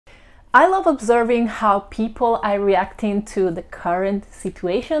I love observing how people are reacting to the current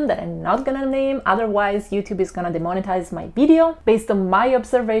situation that I'm not gonna name, otherwise YouTube is gonna demonetize my video. Based on my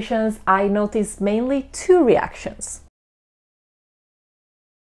observations, I noticed mainly two reactions.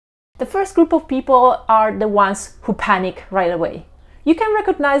 The first group of people are the ones who panic right away. You can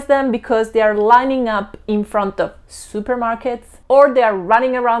recognize them because they are lining up in front of supermarkets, or they are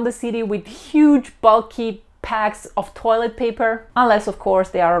running around the city with huge bulky packs of toilet paper, unless of course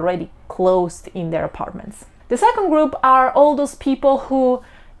they are already closed in their apartments. The second group are all those people who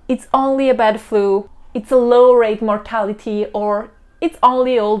it's only a bad flu, it's a low rate mortality, or it's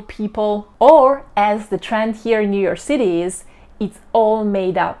only old people, or as the trend here in New York City is, it's all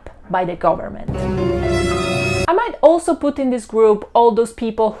made up by the government. I might also put in this group all those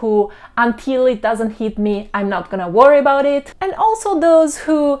people who, until it doesn't hit me, I'm not gonna worry about it, and also those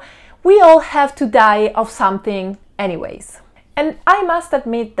who we all have to die of something anyways. And I must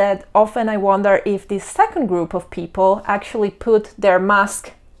admit that often I wonder if this second group of people actually put their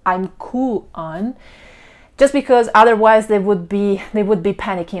mask "I'm cool" on, just because otherwise they would be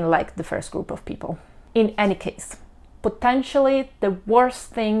panicking like the first group of people. In any case, potentially the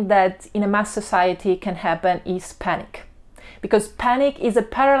worst thing that in a mass society can happen is panic. Because panic is a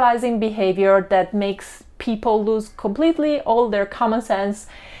paralyzing behavior that makes people lose completely all their common sense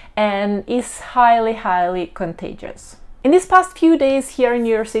and is highly, highly contagious. In these past few days here in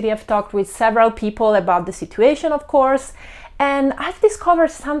New York City, I've talked with several people about the situation, of course, and I've discovered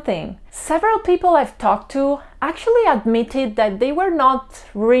something. Several people I've talked to actually admitted that they were not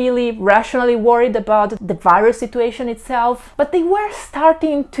really rationally worried about the virus situation itself, but they were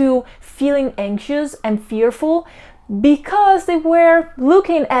starting to feeling anxious and fearful because they were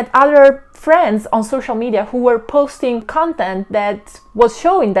looking at other friends on social media who were posting content that was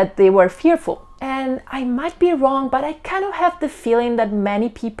showing that they were fearful. And I might be wrong, but I kind of have the feeling that many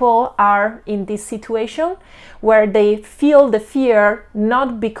people are in this situation where they feel the fear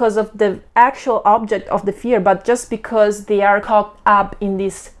not because of the actual object of the fear, but just because they are caught up in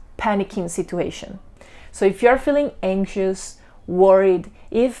this panicking situation. So if you're feeling anxious, worried,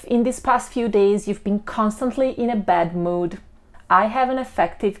 if in these past few days you've been constantly in a bad mood, I have an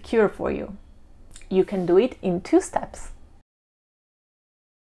effective cure for you. You can do it in 2 steps.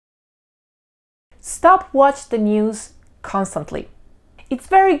 Stop watching the news constantly. It's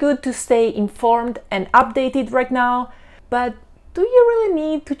very good to stay informed and updated right now, but do you really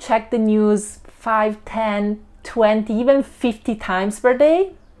need to check the news 5, 10, 20, even 50 times per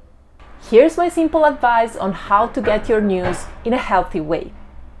day? Here's my simple advice on how to get your news in a healthy way.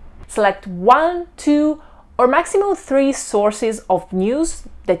 Select 1, 2, or maximum 3 sources of news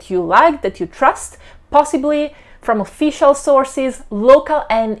that you like, that you trust, possibly from official sources, local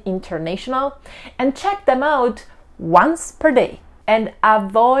and international, and check them out once per day and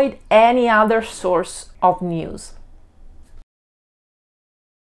avoid any other source of news.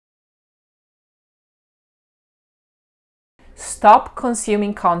 Stop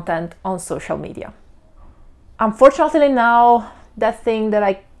consuming content on social media. Unfortunately now, that thing that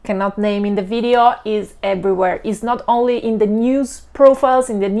I cannot name in the video is everywhere. It's not only in the news profiles,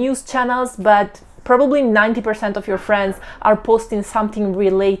 in the news channels, but probably 90% of your friends are posting something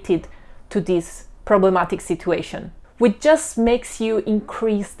related to this problematic situation, which just makes you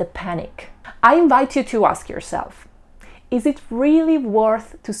increase the panic. I invite you to ask yourself, is it really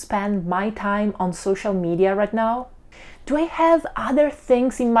worth to spend my time on social media right now? Do I have other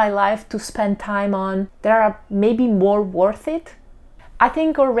things in my life to spend time on that are maybe more worth it? I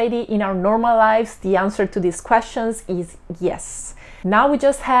think already in our normal lives, the answer to these questions is yes. Now we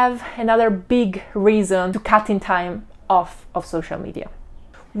just have another big reason to cut in time off of social media.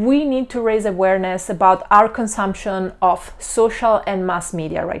 We need to raise awareness about our consumption of social and mass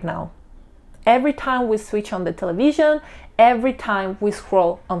media right now. Every time we switch on the television, every time we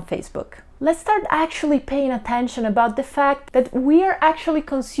scroll on Facebook. Let's start actually paying attention about the fact that we are actually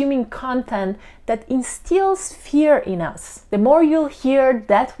consuming content that instills fear in us. The more you'll hear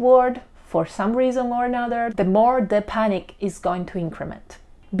that word, for some reason or another, the more the panic is going to increment.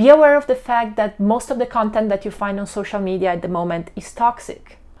 Be aware of the fact that most of the content that you find on social media at the moment is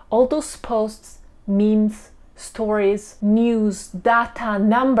toxic. All those posts, memes, stories, news, data,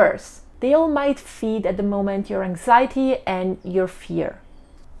 numbers, they all might feed at the moment your anxiety and your fear.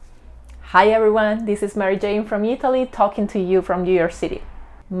 Hi everyone, this is Mary Jane from Italy talking to you from New York City.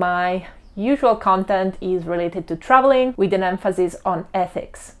 My usual content is related to traveling with an emphasis on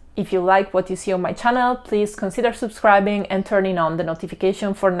ethics. If you like what you see on my channel, please consider subscribing and turning on the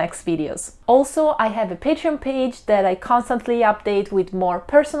notification for next videos. Also, I have a Patreon page that I constantly update with more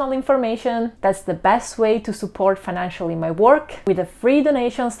personal information. That's the best way to support financially my work, with a free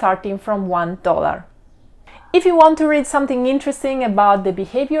donation starting from $1. If you want to read something interesting about the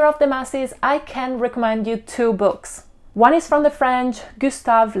behavior of the masses, I can recommend you 2 books. One is from the French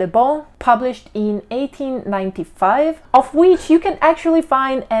Gustave Le Bon, published in 1895, of which you can actually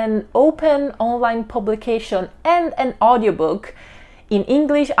find an open online publication and an audiobook in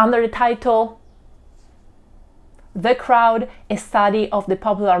English under the title The Crowd, A Study of the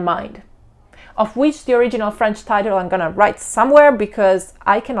Popular Mind, of which the original French title I'm gonna write somewhere because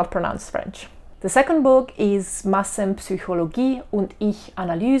I cannot pronounce French. The second book is Massenpsychologie und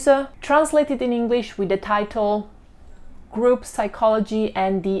Ich-Analyse, translated in English with the title Group Psychology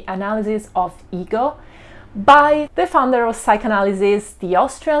and the Analysis of Ego, by the founder of psychoanalysis, the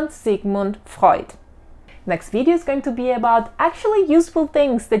Austrian Sigmund Freud. Next video is going to be about actually useful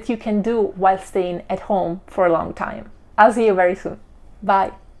things that you can do while staying at home for a long time. I'll see you very soon.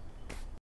 Bye!